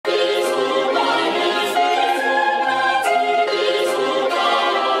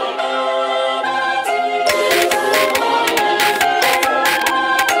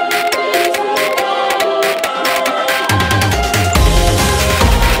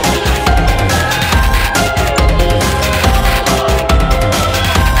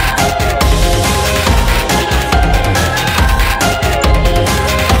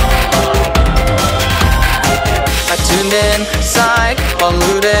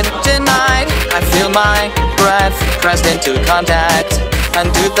polluted, denied. I feel my breath pressed into contact.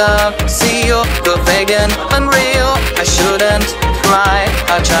 Undo the seal, the vegan, unreal. I shouldn't cry,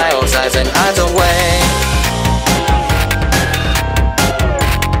 a child's eyes and eyes away.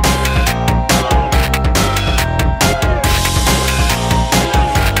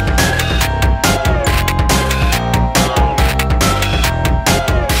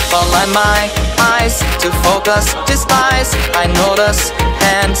 Align my eyes to focus, despise. I notice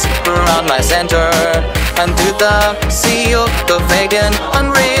hands around my center. Undo the seal, the vegan,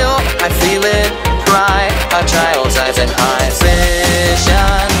 unreal. I feel it cry, a child's eyes and eyes.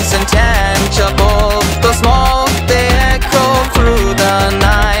 Visions intangible, though small, they echo through the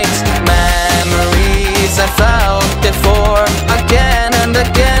night. Memories I felt before, again and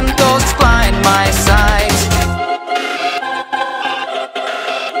again, ghosts blind my sight.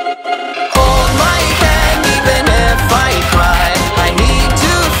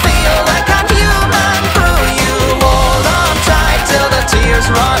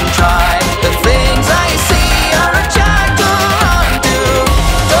 Run dry. The things I see are a child to undo.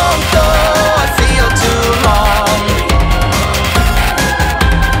 Don't go, I feel too long.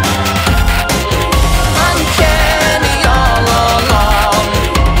 Uncanny all along.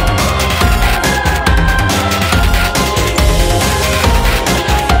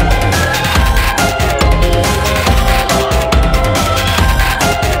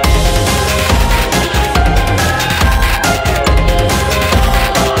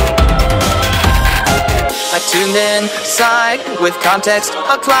 Tuned inside with context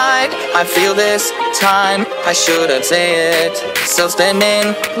applied. I feel this time I shouldn't say it.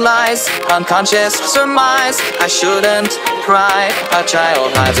 Self-standing lies, unconscious surmise. I shouldn't cry, a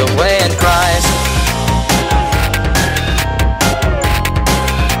child hides away and cries.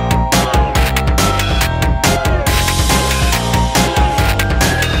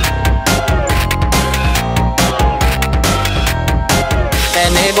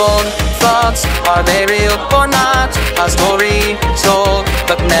 Enabled thoughts, are they real or not? A story told,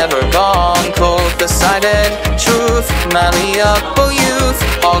 but never gone cold. Decided truth, malleable youth.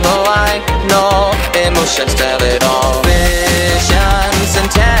 Although I know emotions tell it all. Visions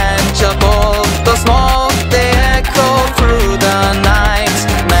intangible, though small, they echo through the night.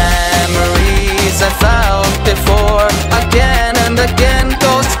 Memories I felt before, again and again,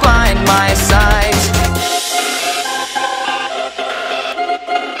 ghosts blind my sight.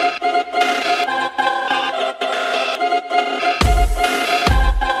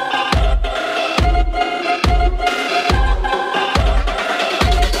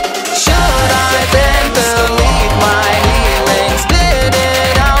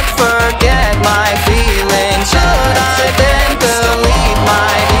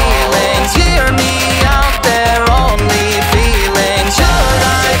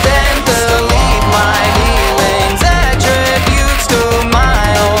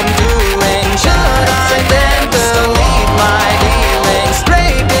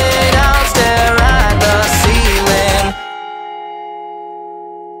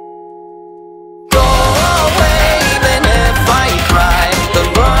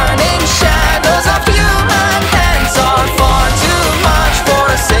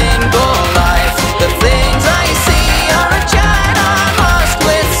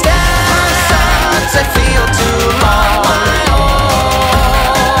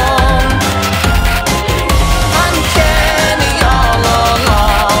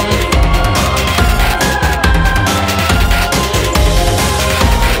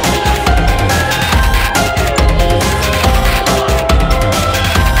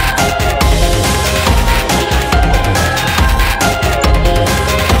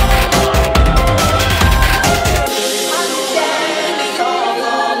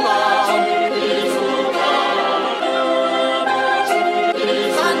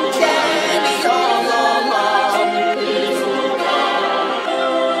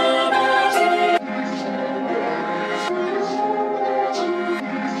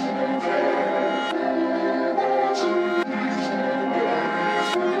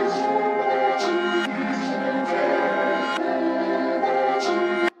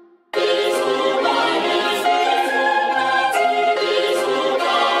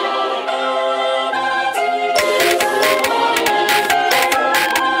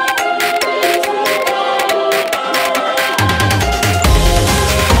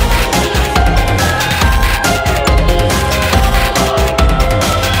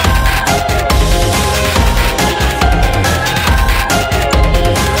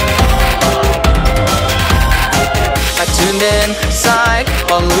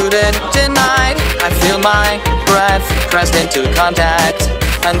 polluted, denied. I feel my breath pressed into contact.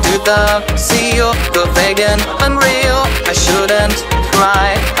 undo the seal, the vegan, unreal. I shouldn't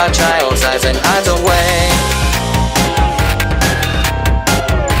cry, a child's eyes and hides away.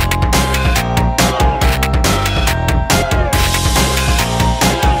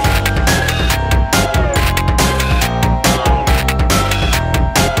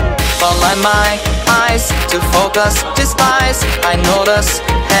 Align my eyes to focus, despise. I notice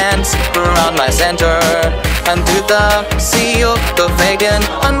hands around my center. Undo the seal, the vegan,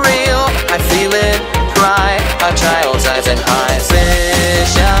 unreal. I feel it cry, a child's eyes and eyes.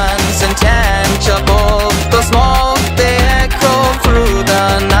 Visions intangible, though small, they echo through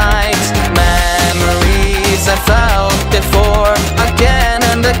the night. Memories I felt before, again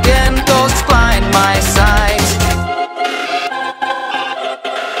and again, ghosts blind my sight.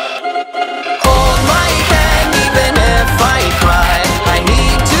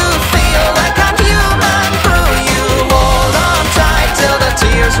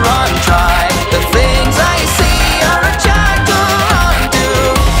 Run dry. The things I see are a child to undo.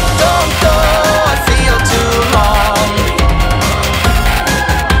 Don't go, I feel too long.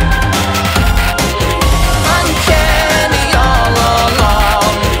 Uncanny all along.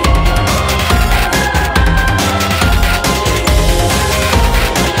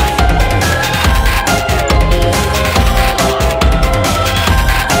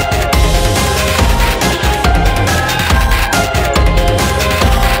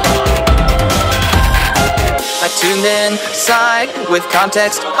 Tuned inside with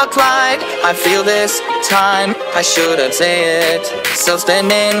context applied. I feel this time I shouldn't say it.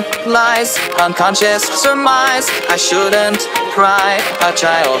 Self-standing lies, unconscious surmise. I shouldn't cry, a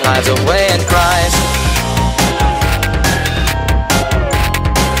child hides away and cries.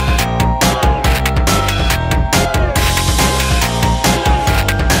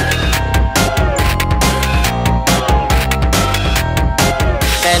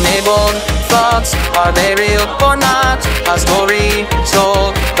 Enabled thoughts, are they real or not? A story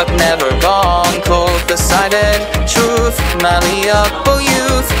told, but never gone cold. Decided truth, malleable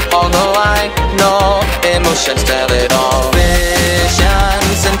youth. Although I know emotions tell it all.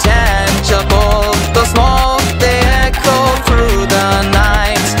 Visions intangible, though small, they echo through the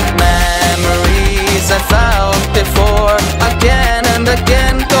night. Memories I felt before, again and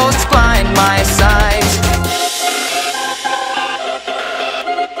again, ghosts blind my sight.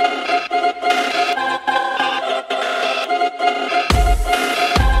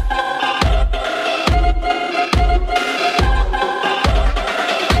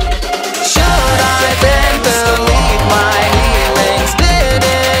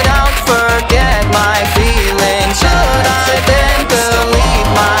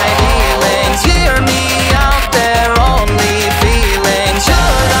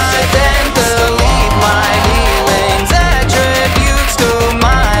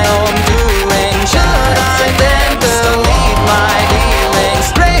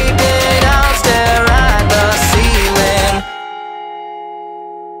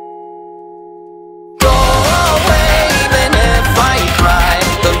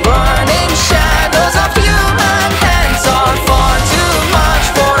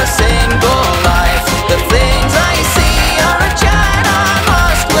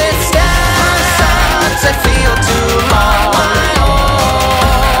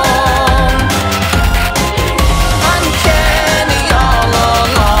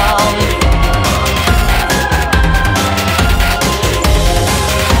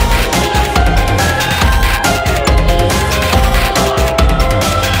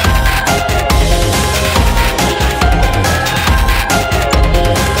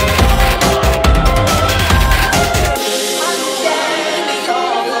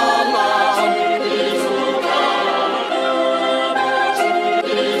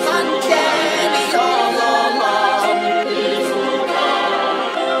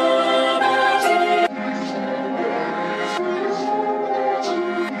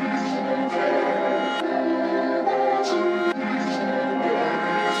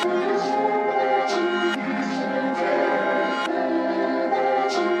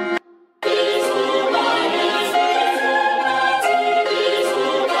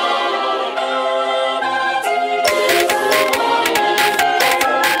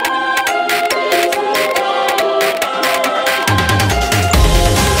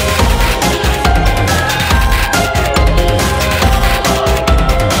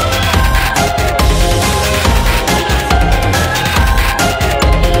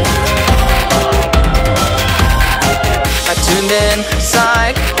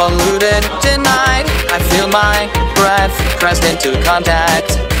 Polluted, denied. I feel my breath pressed into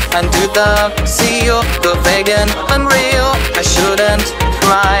contact. undo the seal, the vegan, unreal. I shouldn't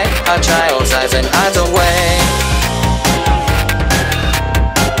cry, a child's eyes and hides away.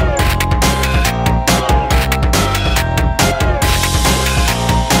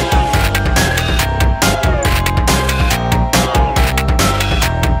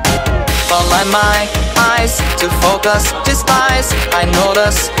 Align my eyes to focus, despise. I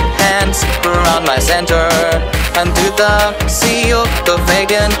notice hands around my center. Undo the seal, the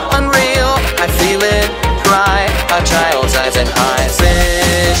vegan, unreal. I feel it cry, a child's eyes and eyes.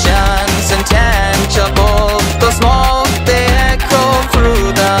 Visions intangible, though small, they echo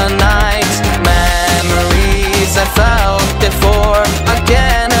through the night. Memories I felt before,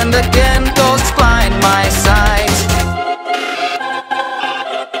 again and again, ghosts blind my sight.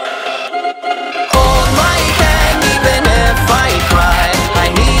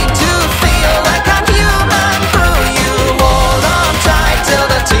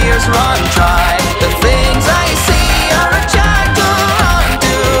 Run dry. The things I see are a child to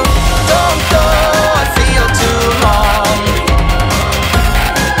undo. Don't go, I feel too long.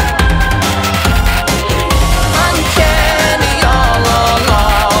 Uncanny all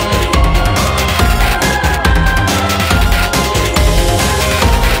along.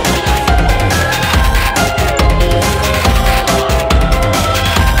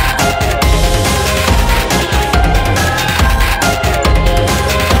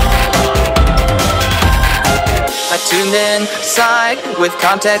 Tuned inside with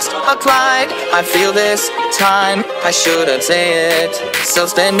context applied. I feel this time I shouldn't say it.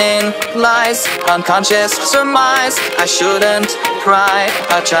 Self-standing lies, unconscious surmise. I shouldn't cry,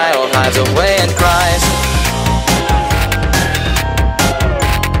 a child hides away and cries.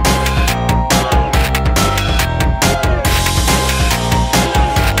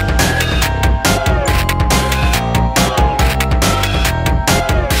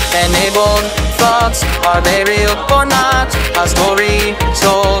 Enabled thoughts, are they real or not? A story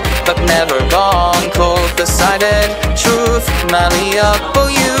told, but never gone cold. Decided truth, malleable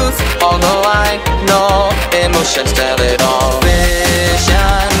youth. Although I know emotions tell it all.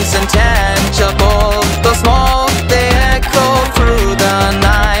 Visions intangible, though small, they echo through the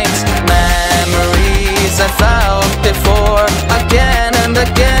night. Memories I felt before, again and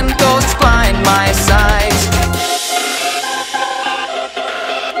again, ghosts blind my sight.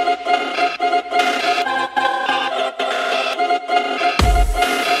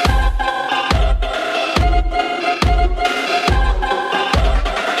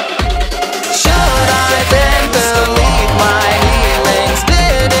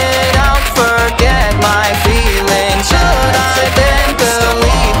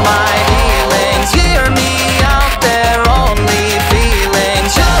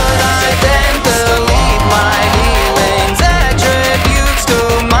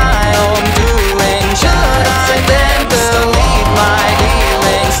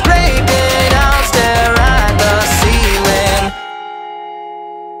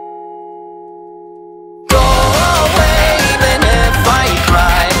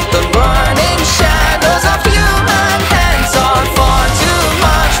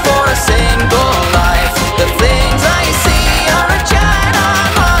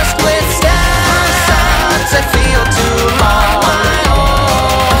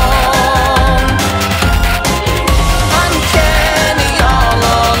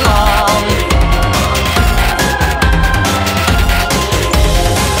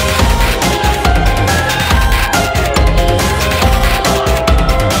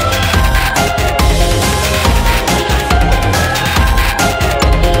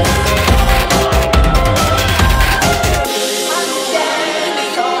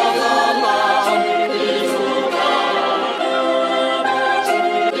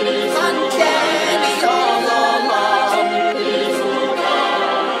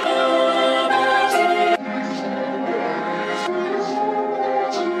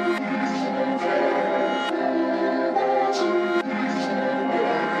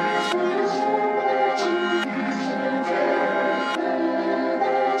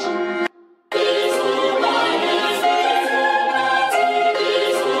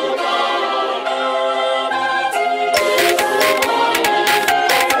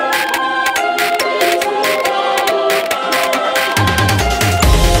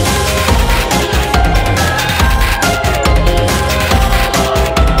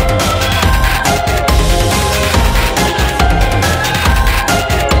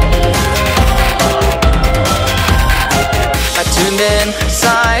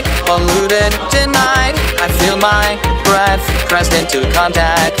 inside, polluted, denied. I feel my breath pressed into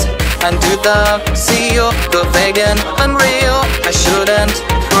contact. Undo the seal, the vegan, unreal. I shouldn't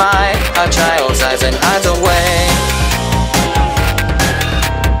cry, a child's eyes and hides away.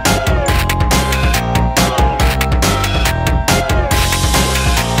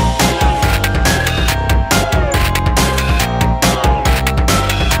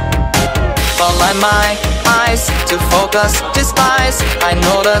 Align my eyes to focus, despise. I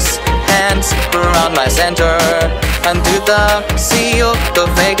notice hands around my center. Undo the seal, the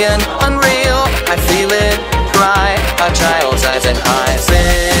vacant, unreal. I feel it cry, a child's eyes and eyes.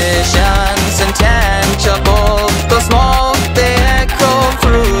 Visions intangible, though small, they echo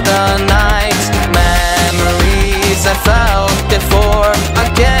through the night. Memories I felt before,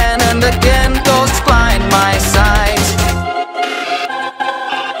 again and again, ghosts blind my sight.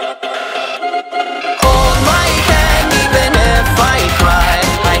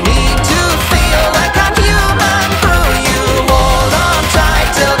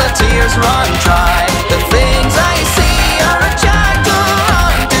 Run dry. The things I see are a jack to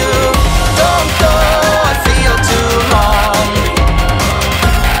undo. Don't go, I feel too long.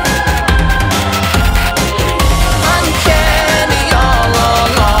 Uncanny all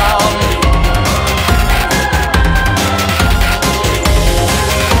along.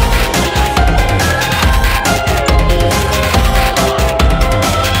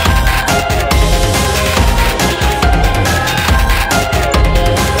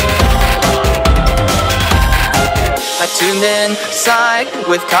 I tuned inside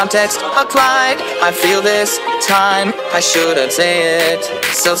with context applied. I feel this time I shouldn't say it.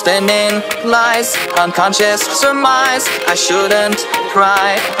 Self-spinning lies, unconscious surmise. I shouldn't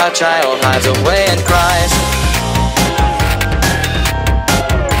cry. A child hides away and cries.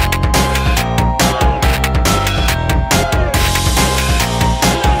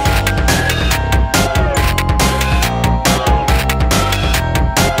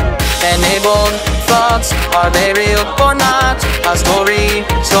 Enabled thoughts, are they real or not? A story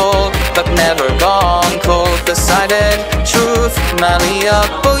told, but never gone cold. Decided truth,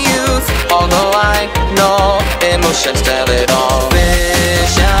 malleable youth. Although I know emotions tell it all.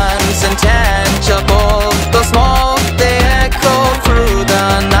 Visions intangible, though small, they echo through the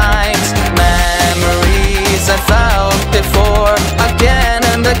night. Memories I felt before, again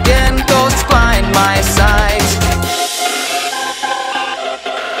and again, ghosts blind my sight.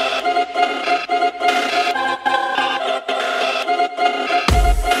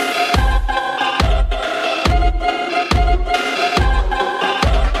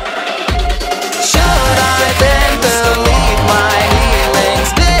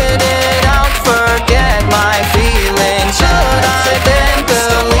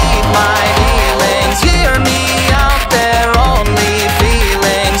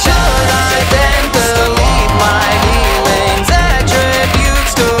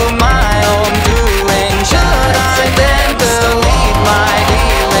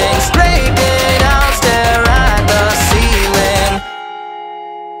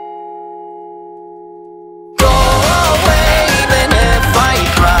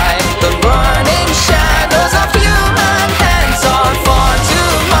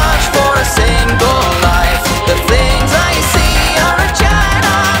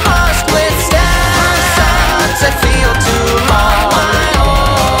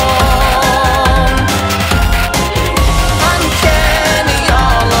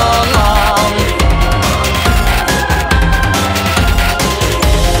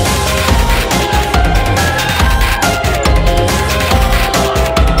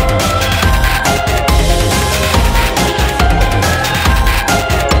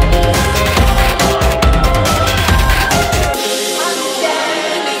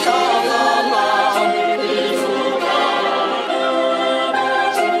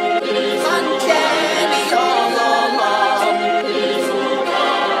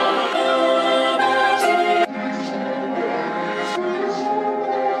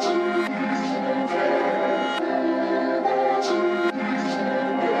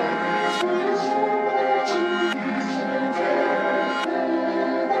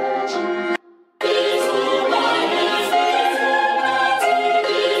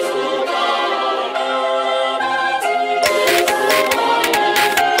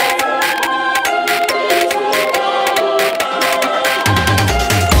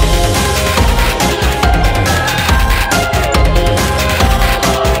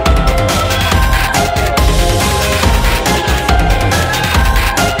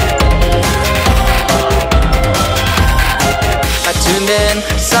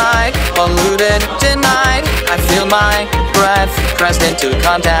 inside, polluted, denied. I feel my breath pressed into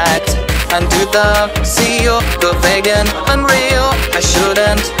contact. Undo the seal, the vegan, unreal. I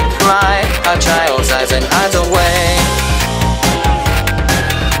shouldn't cry, a child's eyes and hides away.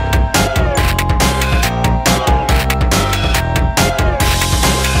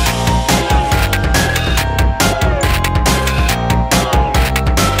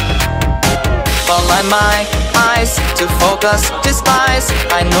 Align my eyes to focus, despise.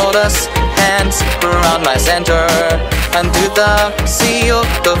 I notice hands around my center. Undo the seal,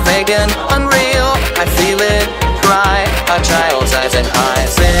 the vacant, unreal. I feel it cry, a child's eyes and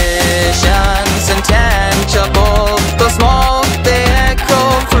eyes. Visions intangible, though small, they echo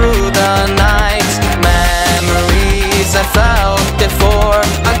through the night. Memories I felt before,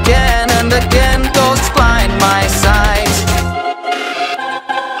 again and again, ghosts blind my sight.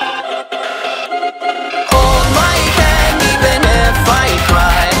 Hold my hand even if I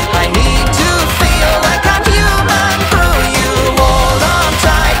cry. I need to feel like I'm human through you. Hold on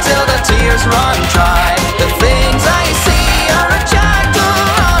tight till the tears run dry. The things I see are a jack to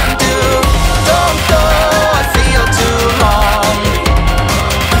undo. Don't go, I feel too long.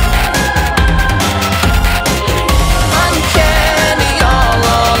 Uncanny all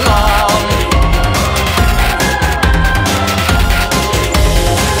along.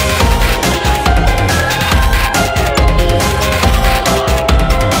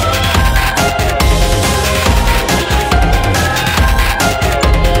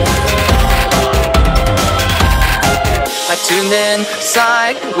 I tuned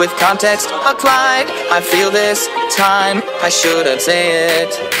inside with context applied. I feel this time I shouldn't say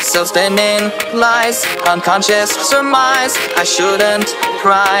it. Still spinning lies, unconscious surmise. I shouldn't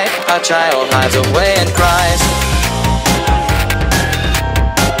cry. A child hides away and cries.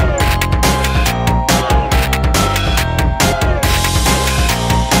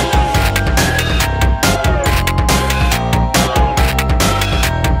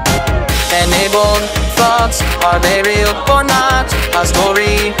 Enabled thoughts, are they real or not? A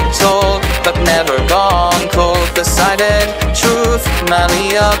story told, but never gone cold. Decided truth,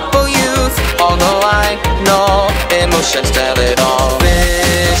 malleable youth. Although I know emotions tell it all.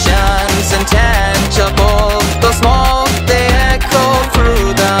 Visions intangible, though small, they echo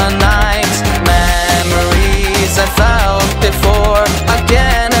through the night. Memories I felt before,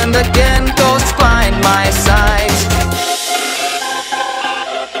 again and again, ghosts blind my sight.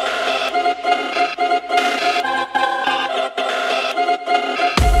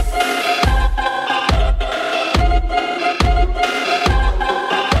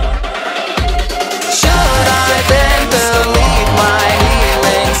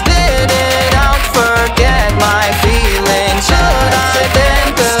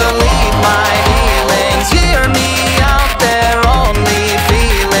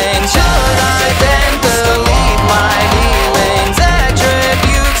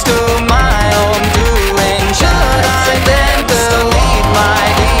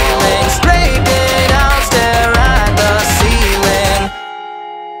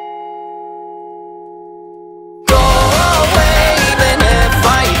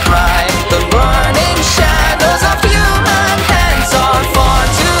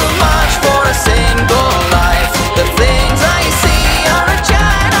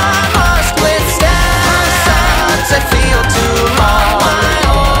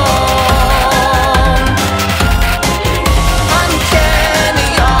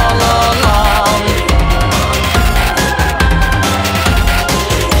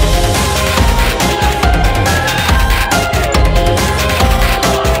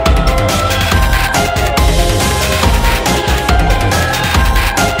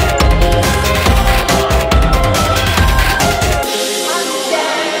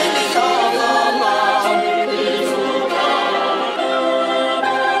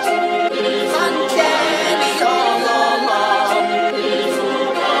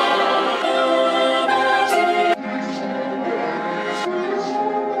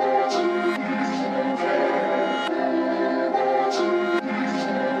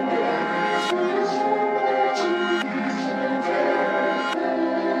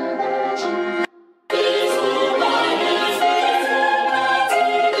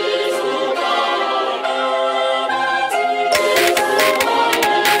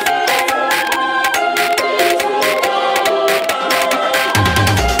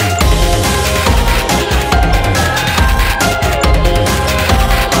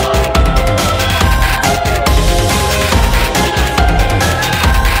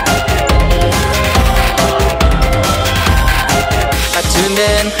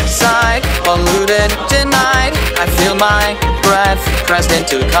 Inside, polluted, denied. I feel my breath pressed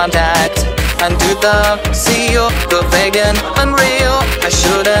into contact. Undo the seal, the vacant, unreal. I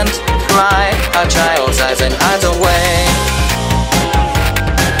shouldn't cry. A child's eyes and hides away.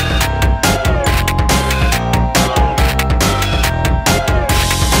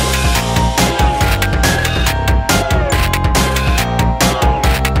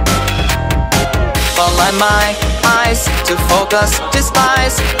 Align my eyes to focus,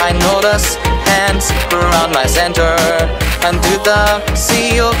 despise. I notice hands around my center. Undo the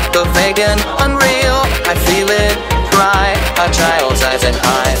seal, the vacant, unreal. I feel it cry, a child's eyes and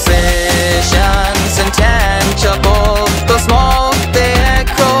eyes. Visions intangible, though small, they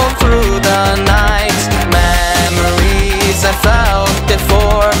echo through the night. Memories I felt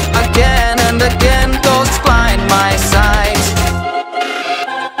before, again and again, ghosts blind my sight.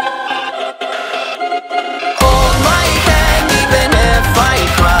 Hold my hand even if I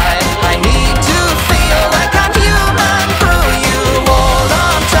cry. I need to feel like I'm human through you. Hold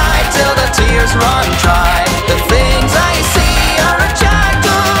on tight till the tears run dry. The things I see are a jack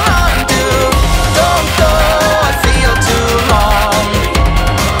to undo. Don't go, I feel too long.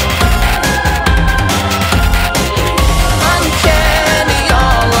 Uncanny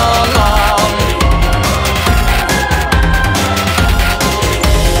all along.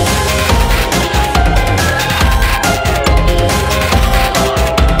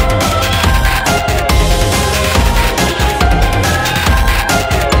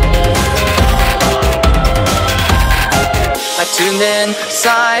 I tuned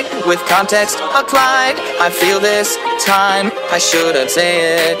inside with context applied. I feel this time I shouldn't say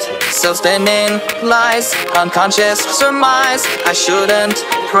it. Still spinning lies, unconscious surmise. I shouldn't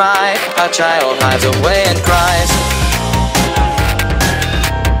cry. A child hides away and cries.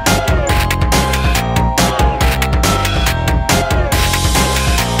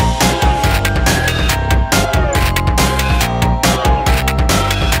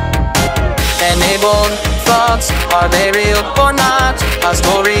 Enabled thoughts, are they real or not? A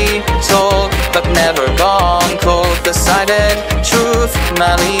story told, but never gone cold. Decided truth,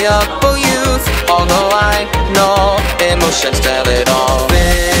 malleable youth. Although I know emotions tell it all.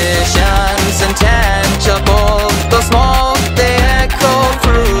 Visions intangible, though small, they echo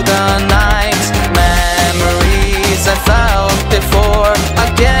through the night. Memories I felt before,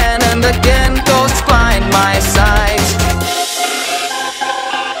 again and again, ghosts blind my sight.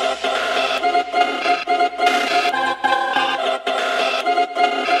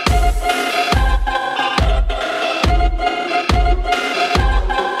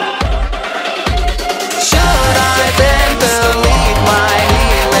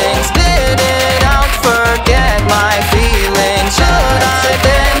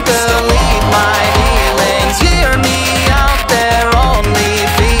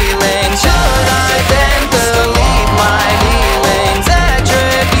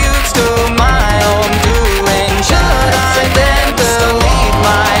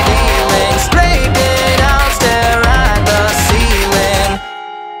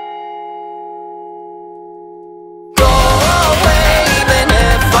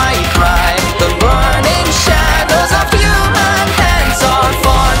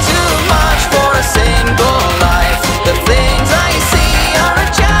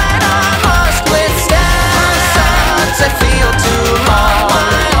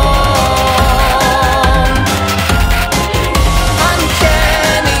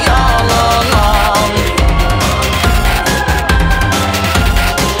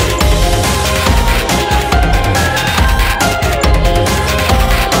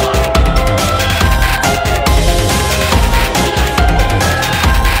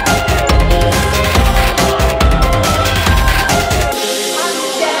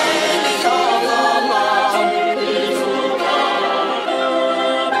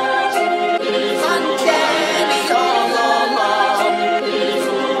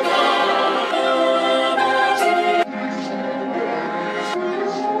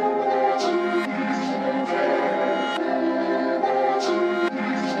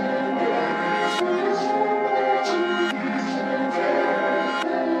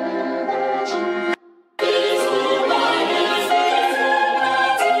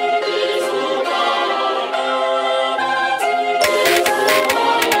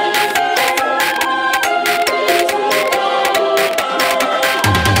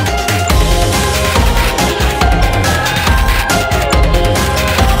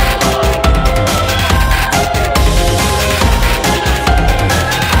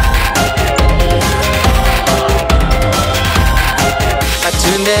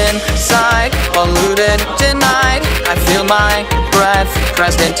 Inside, polluted, denied. I feel my breath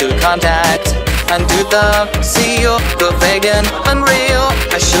pressed into contact. Undo the seal, the vacant, unreal.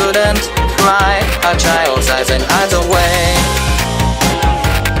 I shouldn't cry, a child's eyes and eyes away.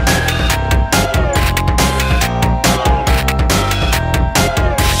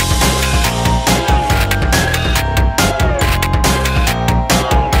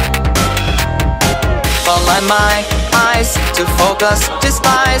 Align my eyes to focus. focus,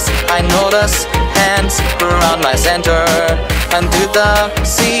 despise. I notice hands around my center. Undo the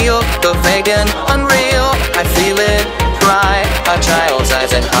seal, the vegan, unreal. I feel it cry, a child's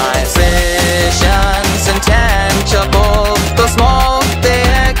eyes and eyes. Visions intangible, though small, they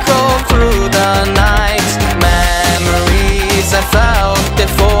echo through the night. Memories I felt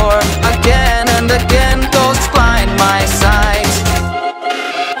before, again and again, ghosts blind my sight.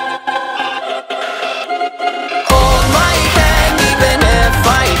 Hold my hand even if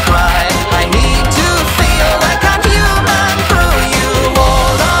I cry. I need to feel like I'm human through you.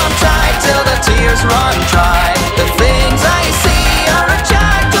 Hold on tight till the tears run dry. The things I see are a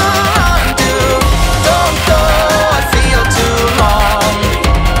child to undo. Don't go, I feel too long.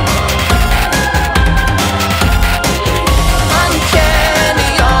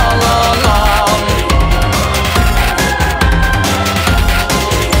 Uncanny all along.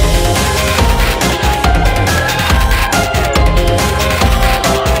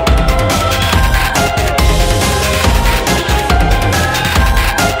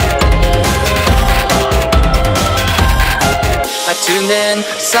 I tuned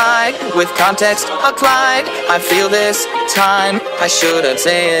inside with context applied. I feel this time I shouldn't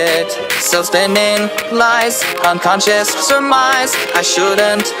say it. Still spinning lies, unconscious surmise. I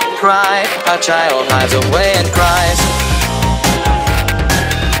shouldn't cry. A child hides away and cries.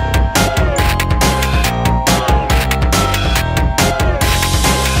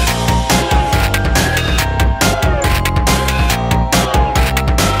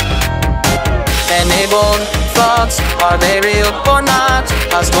 Enabled thoughts, are they real or not?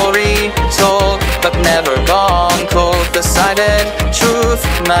 A story told, but never gone cold. Decided truth,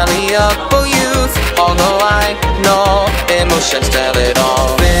 malleable youth. Although I know emotions tell it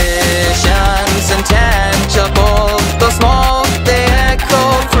all. Visions intangible, though small, they echo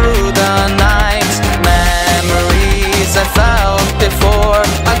through the night. Memories I felt before,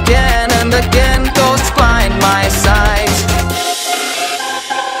 again and again, ghosts blind my sight.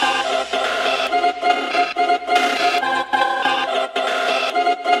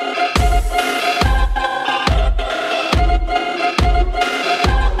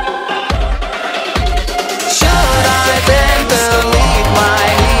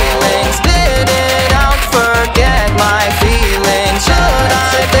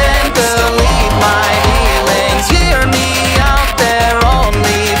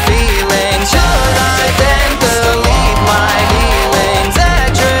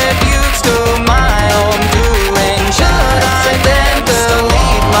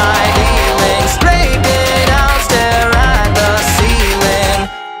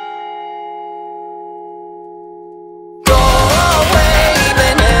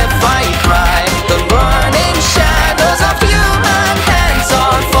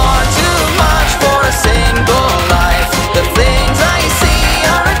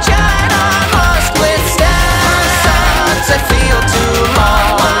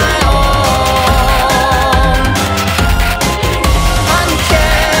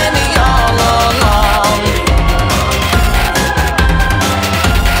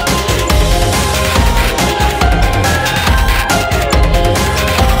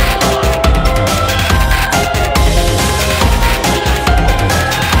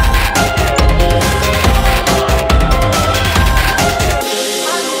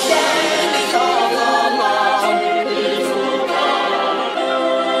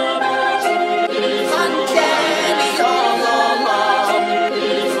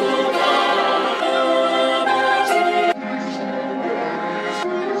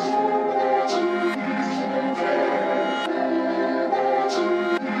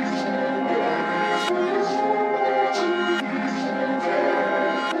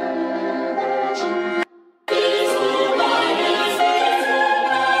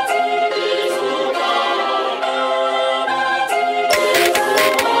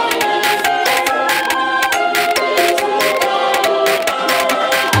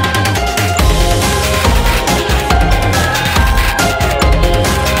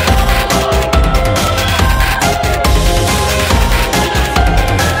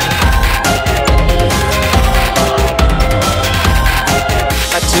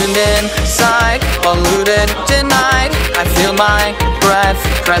 Inside, polluted, denied. I feel my breath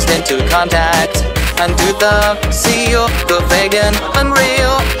pressed into contact. Undo the seal, the vegan,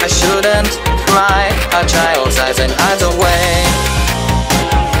 unreal. I shouldn't cry, a child's eyes and eyes away.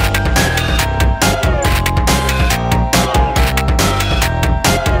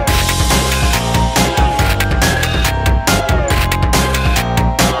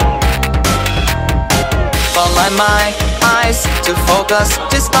 Align my eyes to focus,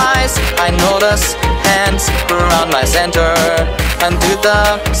 despise. I notice hands around my center. Undo the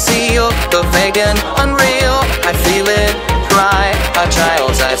seal, the vegan, unreal. I feel it cry, a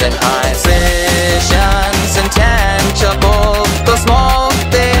child's eyes and eyes. Visions intangible, though small,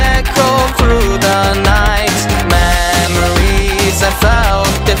 they echo through the night. Memories I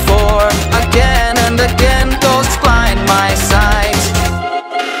felt before, again and again, ghosts blind my sight.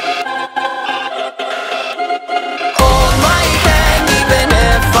 Hold my hand even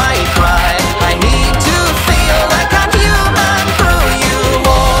if I cry. I need to feel like I'm human through you.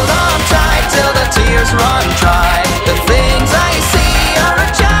 Hold on tight till the tears run dry. The things I see are a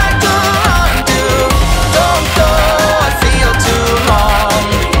child to undo. Don't go, I feel too long.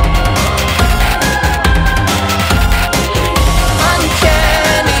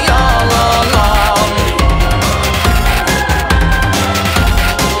 Uncanny all along.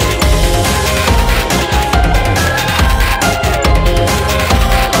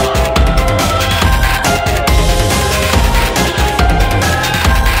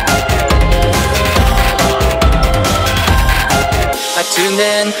 I tuned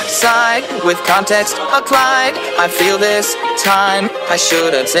inside with context applied. I feel this time I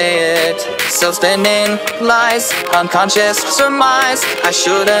shouldn't say it. Still spinning lies, unconscious surmise. I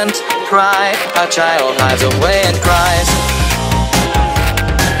shouldn't cry. A child hides away and cries.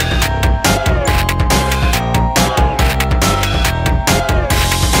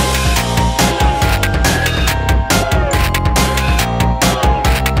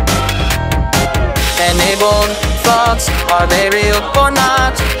 Enabled thoughts, are they real or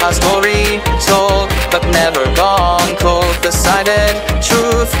not? A story told, but never gone cold. Decided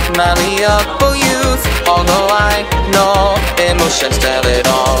truth, malleable youth. Although I know emotions tell it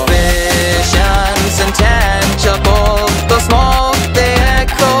all. Visions intangible, though small, they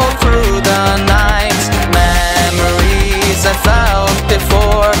echo through the night. Memories I felt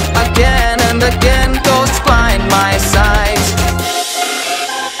before, again and again, ghosts blind my sight.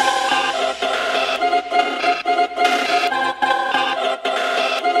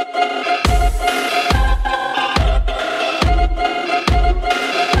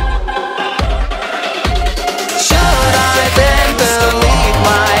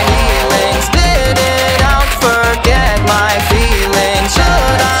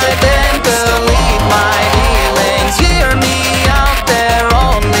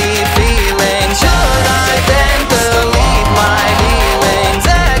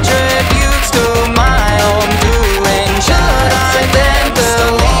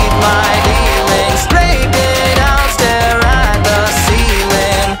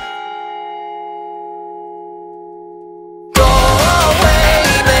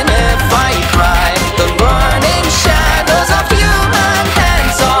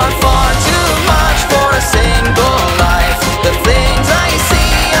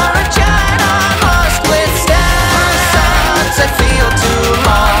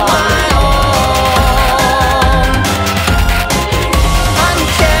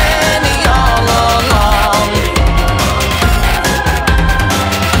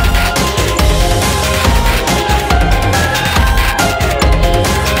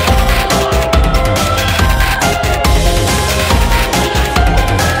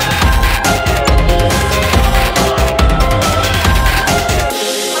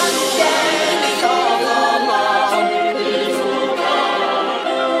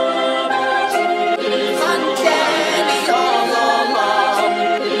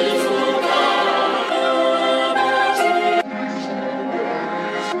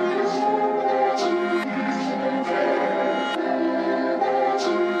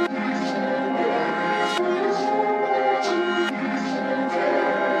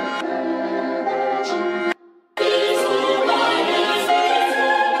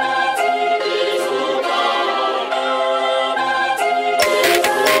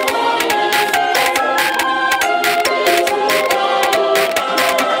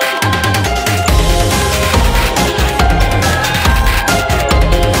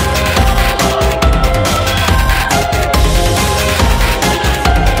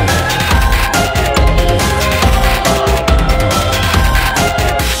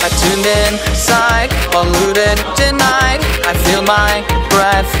 Inside, polluted, denied. I feel my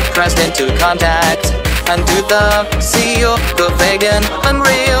breath pressed into contact. Undo the seal, the vegan,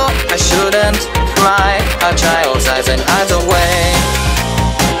 unreal. I shouldn't cry. A child's eyes and eyes away.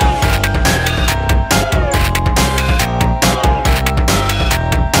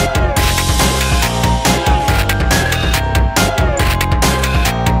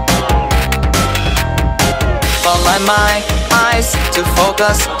 Align my eyes to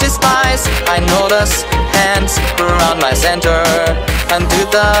focus, despise. I notice hands around my center. Undo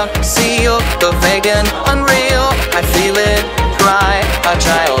the seal, the vacant, unreal. I feel it cry, a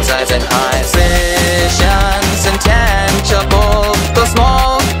child's eyes and eyes. Visions intangible, though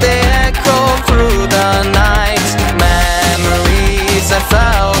small, they echo through the night. Memories I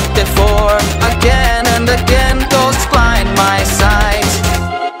felt before, again and again, ghosts blind my sight.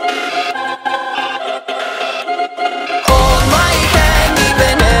 Hold my hand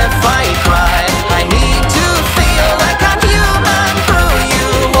even if I cry. I need to feel like I'm human through you.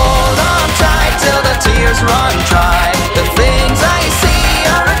 Hold on tight till the tears run dry. The things I see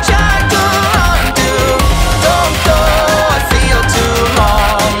are a child to undo. Don't go, I feel too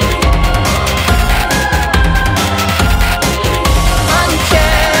long.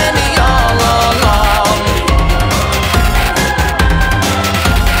 Uncanny all along.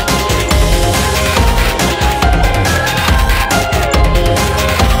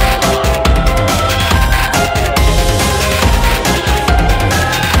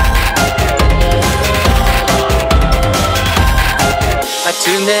 I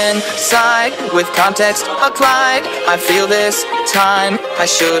tuned inside with context applied. I feel this time I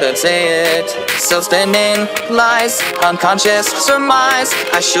shouldn't say it. Still spinning lies, unconscious surmise.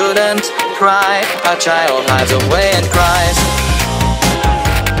 I shouldn't cry. A child hides away and cries.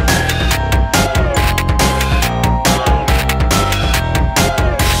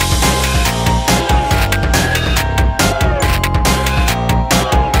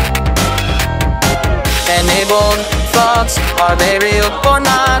 Enabled thoughts, are they real or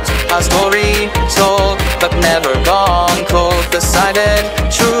not? A story told, but never gone cold. Decided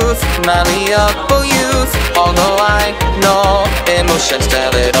truth, malleable youth. Although I know emotions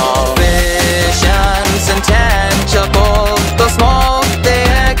tell it all. Visions intangible, though small, they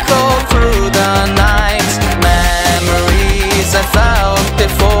echo through the night. Memories I felt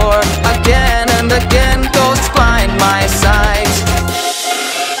before, again and again, ghosts blind my sight.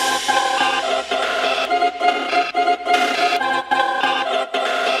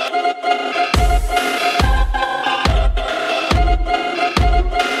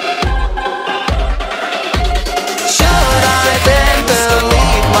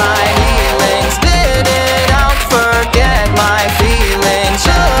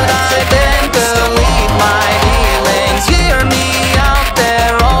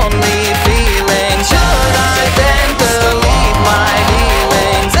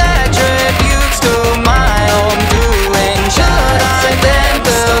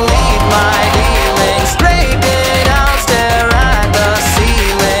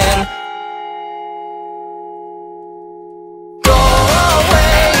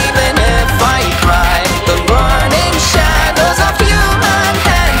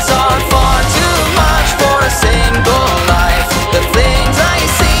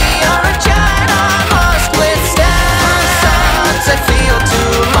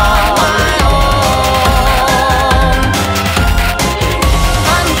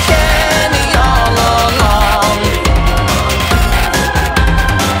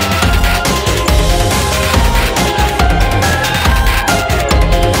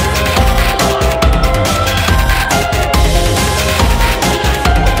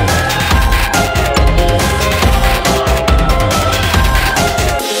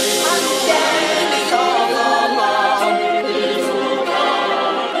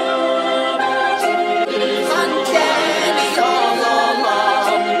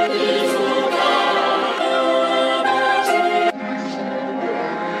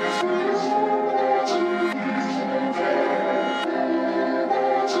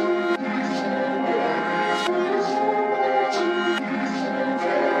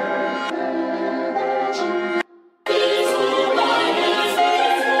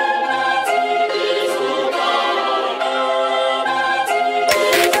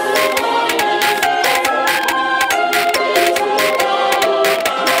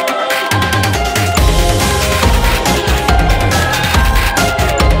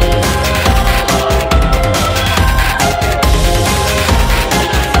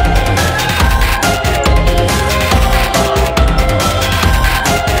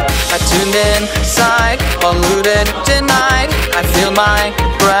 Inside, polluted, denied. I feel my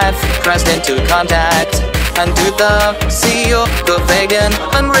breath pressed into contact. Undo the seal, the vacant,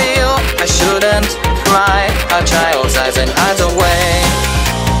 unreal. I shouldn't cry. A child's eyes and eyes away.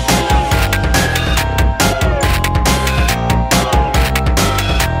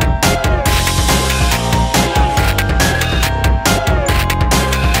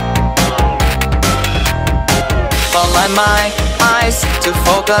 Align my eyes to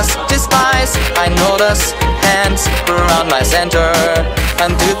focus, despise. I notice hands around my center.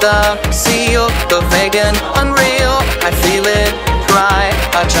 Undo the seal, the vacant, unreal. I feel it cry,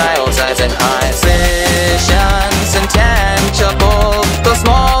 a child's eyes and eyes. Visions intangible, though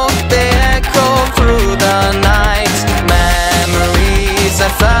small, they echo through the night. Memories I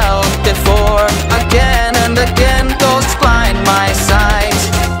felt before, again and again, ghosts blind my sight.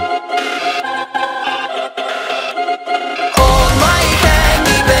 Hold my hand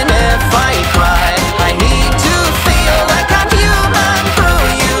even if I cry. I need to feel like I'm human through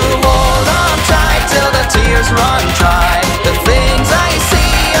you. Hold on tight till the tears run dry. The things I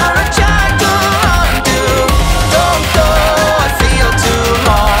see are a child to undo. Don't go, I feel too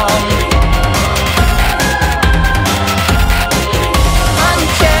long.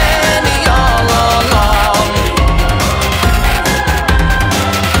 Uncanny all along.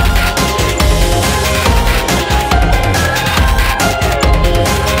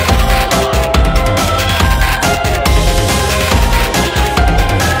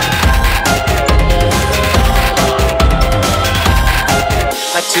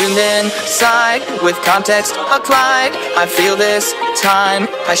 I tuned inside with context applied. I feel this time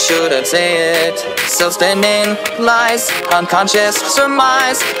I shouldn't say it. Still spinning lies, unconscious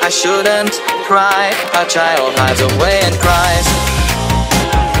surmise. I shouldn't cry. A child hides away and cries.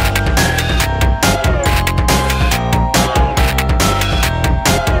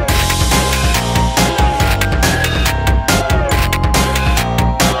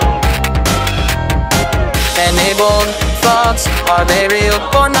 Enabled thoughts, are they real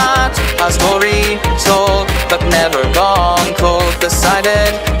or not? A story told, but never gone cold.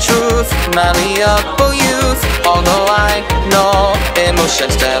 Decided truth, malleable youth. Although I know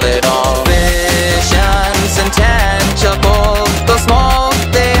emotions tell it all. Visions intangible, though small,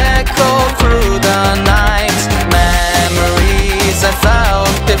 they echo through the night. Memories I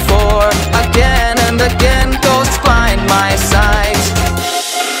felt before, again and again, ghosts blind my sight.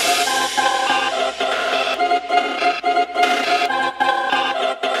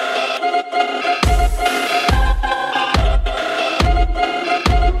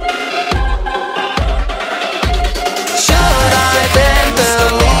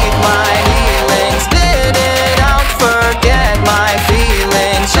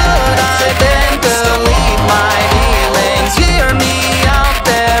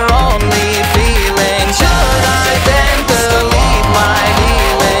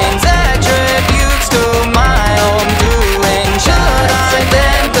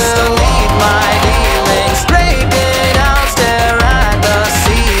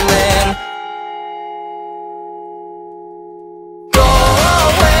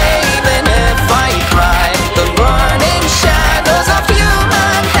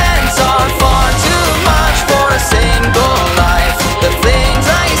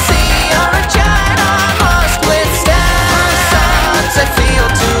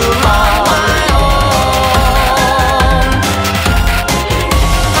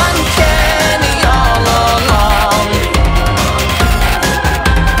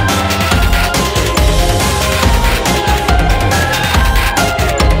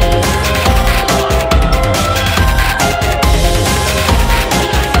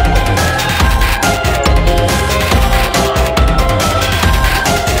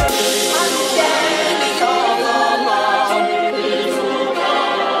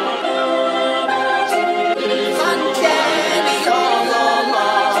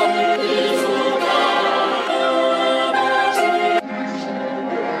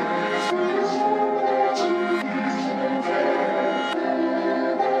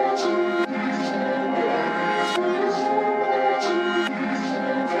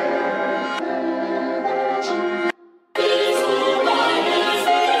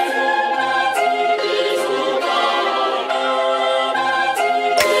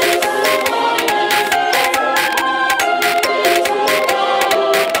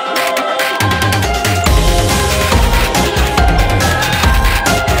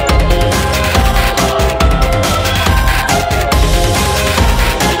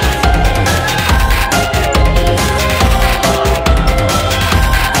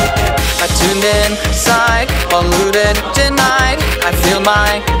 Inside, polluted, denied. I feel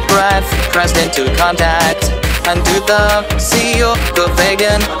my breath pressed into contact. Undo the seal, the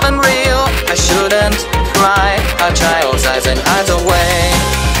vacant, unreal. I shouldn't cry. A child's eyes and hides away.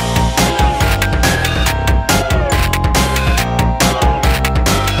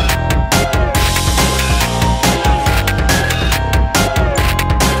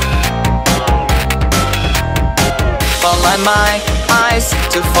 Align my eyes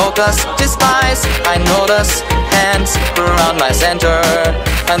to focus, despise. I notice hands around my center.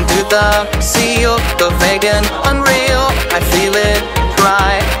 undo the seal, the vacant, unreal. I feel it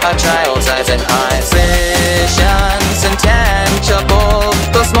cry, a child's eyes and eyes. Visions intangible,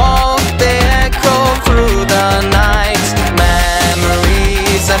 though small, they echo through the night.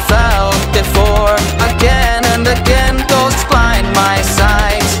 Memories I felt before, again and again, ghosts blind my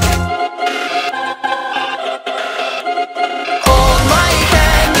sight. Hold my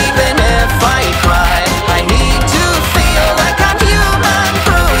hand even if I cry. I need to feel like I'm human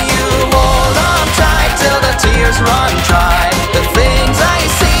through you. Hold on tight till the tears run dry. The things I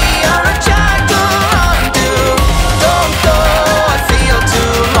see are a child to undo. Don't go, I feel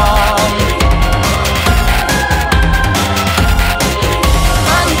too long.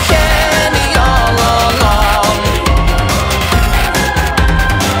 Uncanny all along.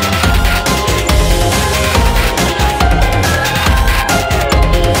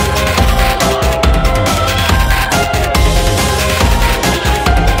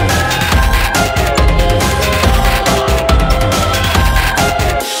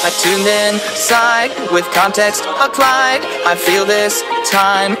 I tuned inside with context applied. I feel this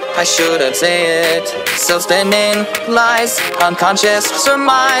time I shouldn't say it. Self-spinning lies, unconscious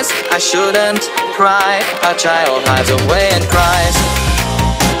surmise. I shouldn't cry. A child hides away and cries.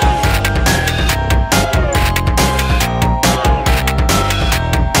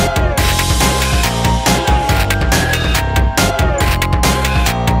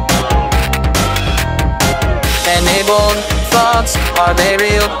 Enabled thoughts, are they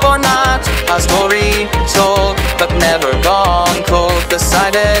real or not? A story told, but never gone cold.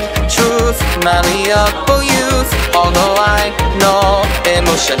 Decided truth, malleable youth. Although I know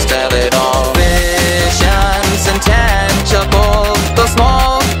emotions tell it all. Visions intangible, though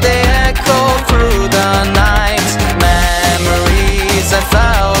small, they echo through the night. Memories I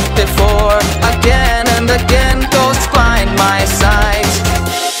felt before, again and again, ghosts blind my sight.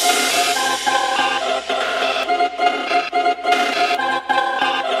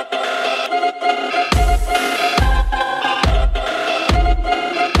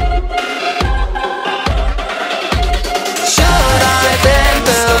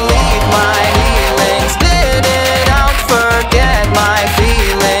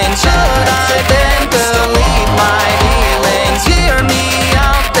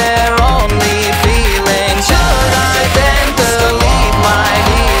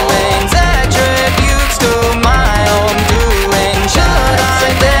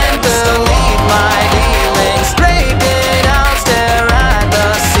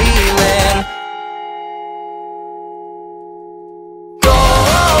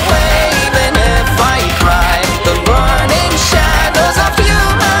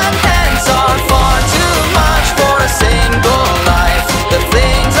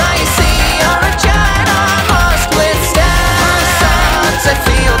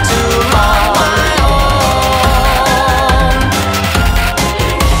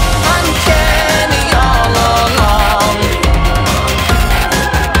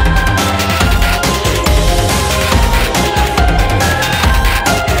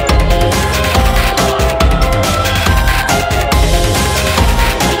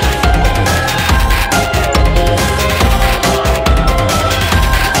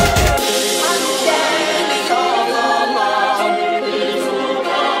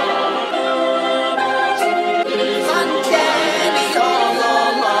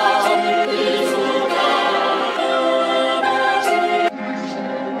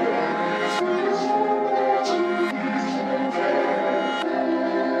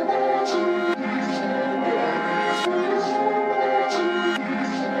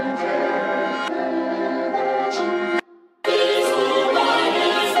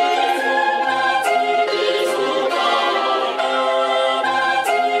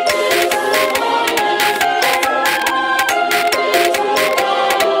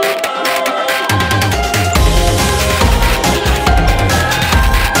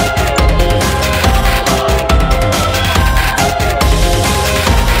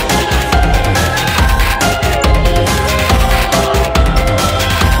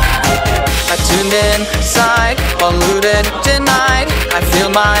 Inside, polluted, denied. I feel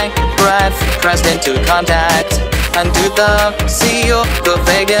my breath pressed into contact. Undo the seal, the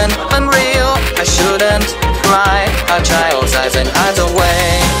vacant, unreal. I shouldn't cry. A child's eyes and hides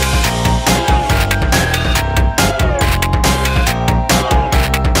away.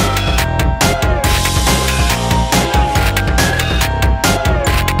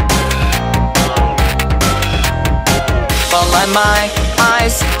 Align my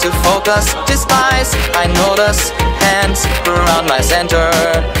eyes to focus, despise. I notice hands around my center.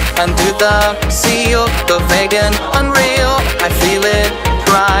 Undo the seal, the vacant, unreal. I feel it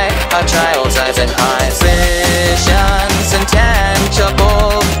cry. a child's eyes and eyes. Visions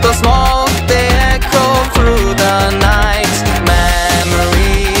intangible, though small, they echo through the night.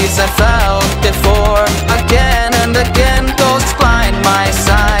 Memories I felt before, again and again, ghosts blind my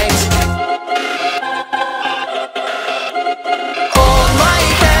sight. Hold my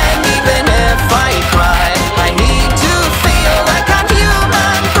hand even if I cry, I need to feel like I'm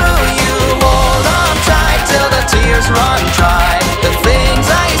human through you. Hold on tight till the tears run dry. The things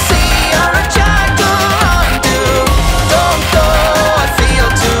I see are a child to undo. Don't go, I feel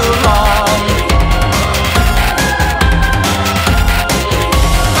too long.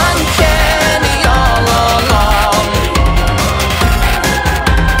 Uncanny all along.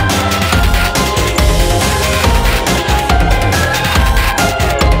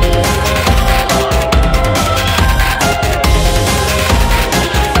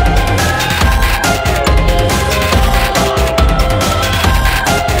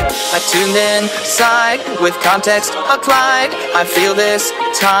 I tuned inside with context applied. I feel this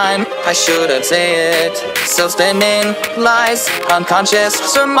time I shouldn't say it. Self-spinning lies, unconscious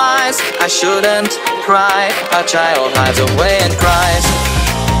surmise. I shouldn't cry. A child hides away and cries.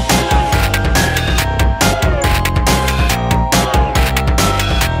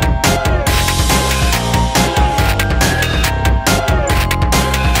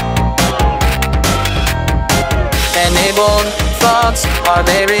 Enabled thoughts, are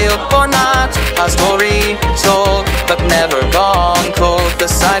they real or not? A story told, but never gone cold.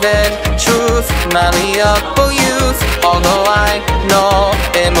 Decided truth, malleable youth. Although I know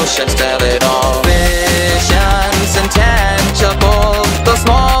emotions tell it all. Visions intangible, though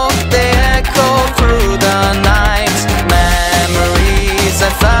small, they echo through the night. Memories I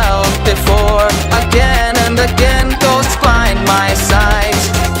felt before, again and again, ghosts blind my sight.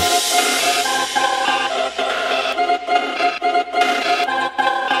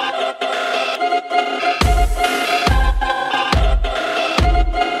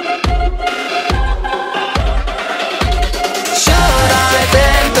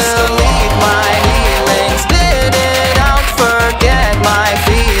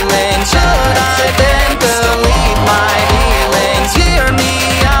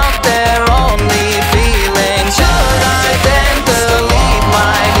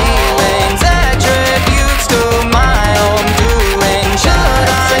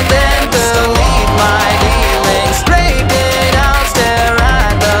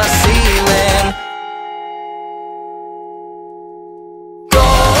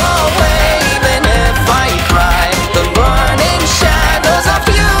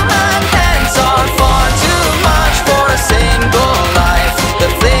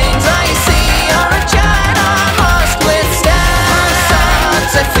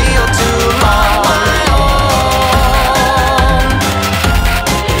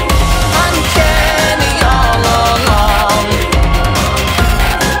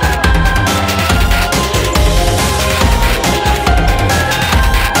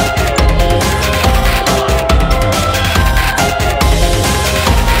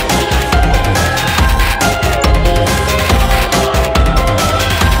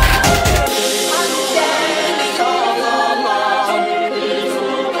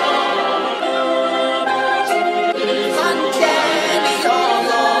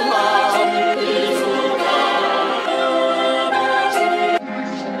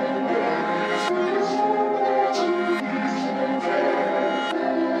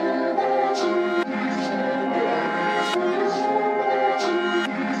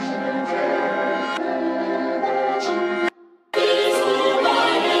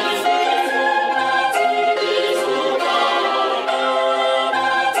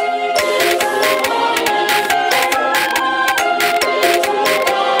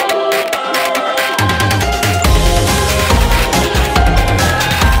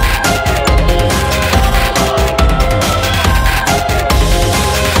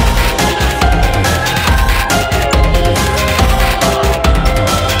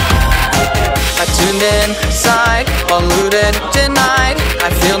 Inside, polluted, denied. I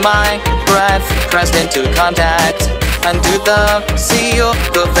feel my breath pressed into contact. Undo the seal,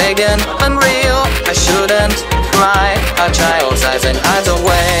 the vague and unreal. I shouldn't cry. A child's eyes and hides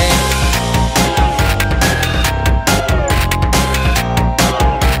away.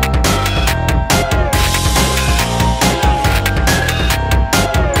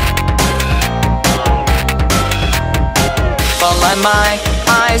 Align my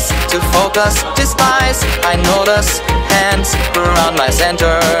eyes to focus, despise. I notice hands around my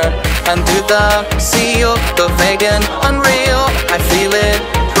center. Undo the seal, the vague and unreal. I feel it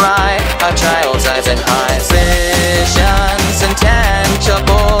cry, a child's eyes and eyes. Visions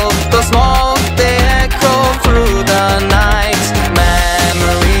intangible, the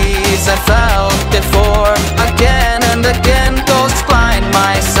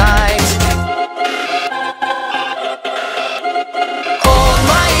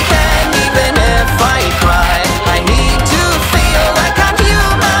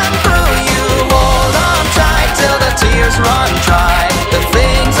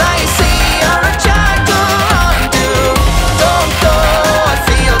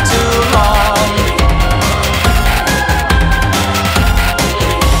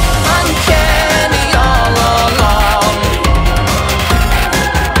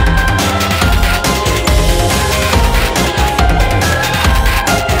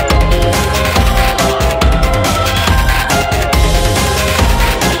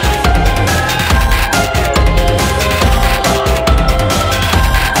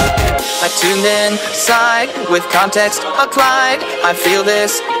lied with context applied. I feel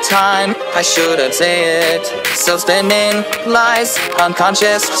this time I shouldn't say it. Self-standing lies,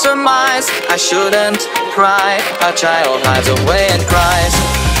 unconscious surmise. I shouldn't cry. A child hides away and cries.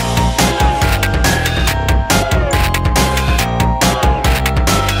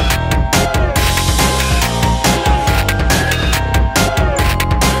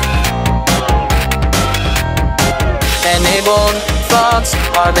 Enabled thoughts,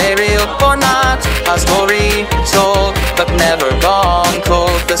 are they real or not? A story told, but never gone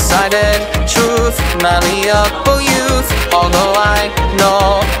cold. Decided truth, malleable youth. Although I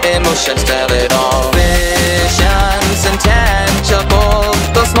know emotions tell it all.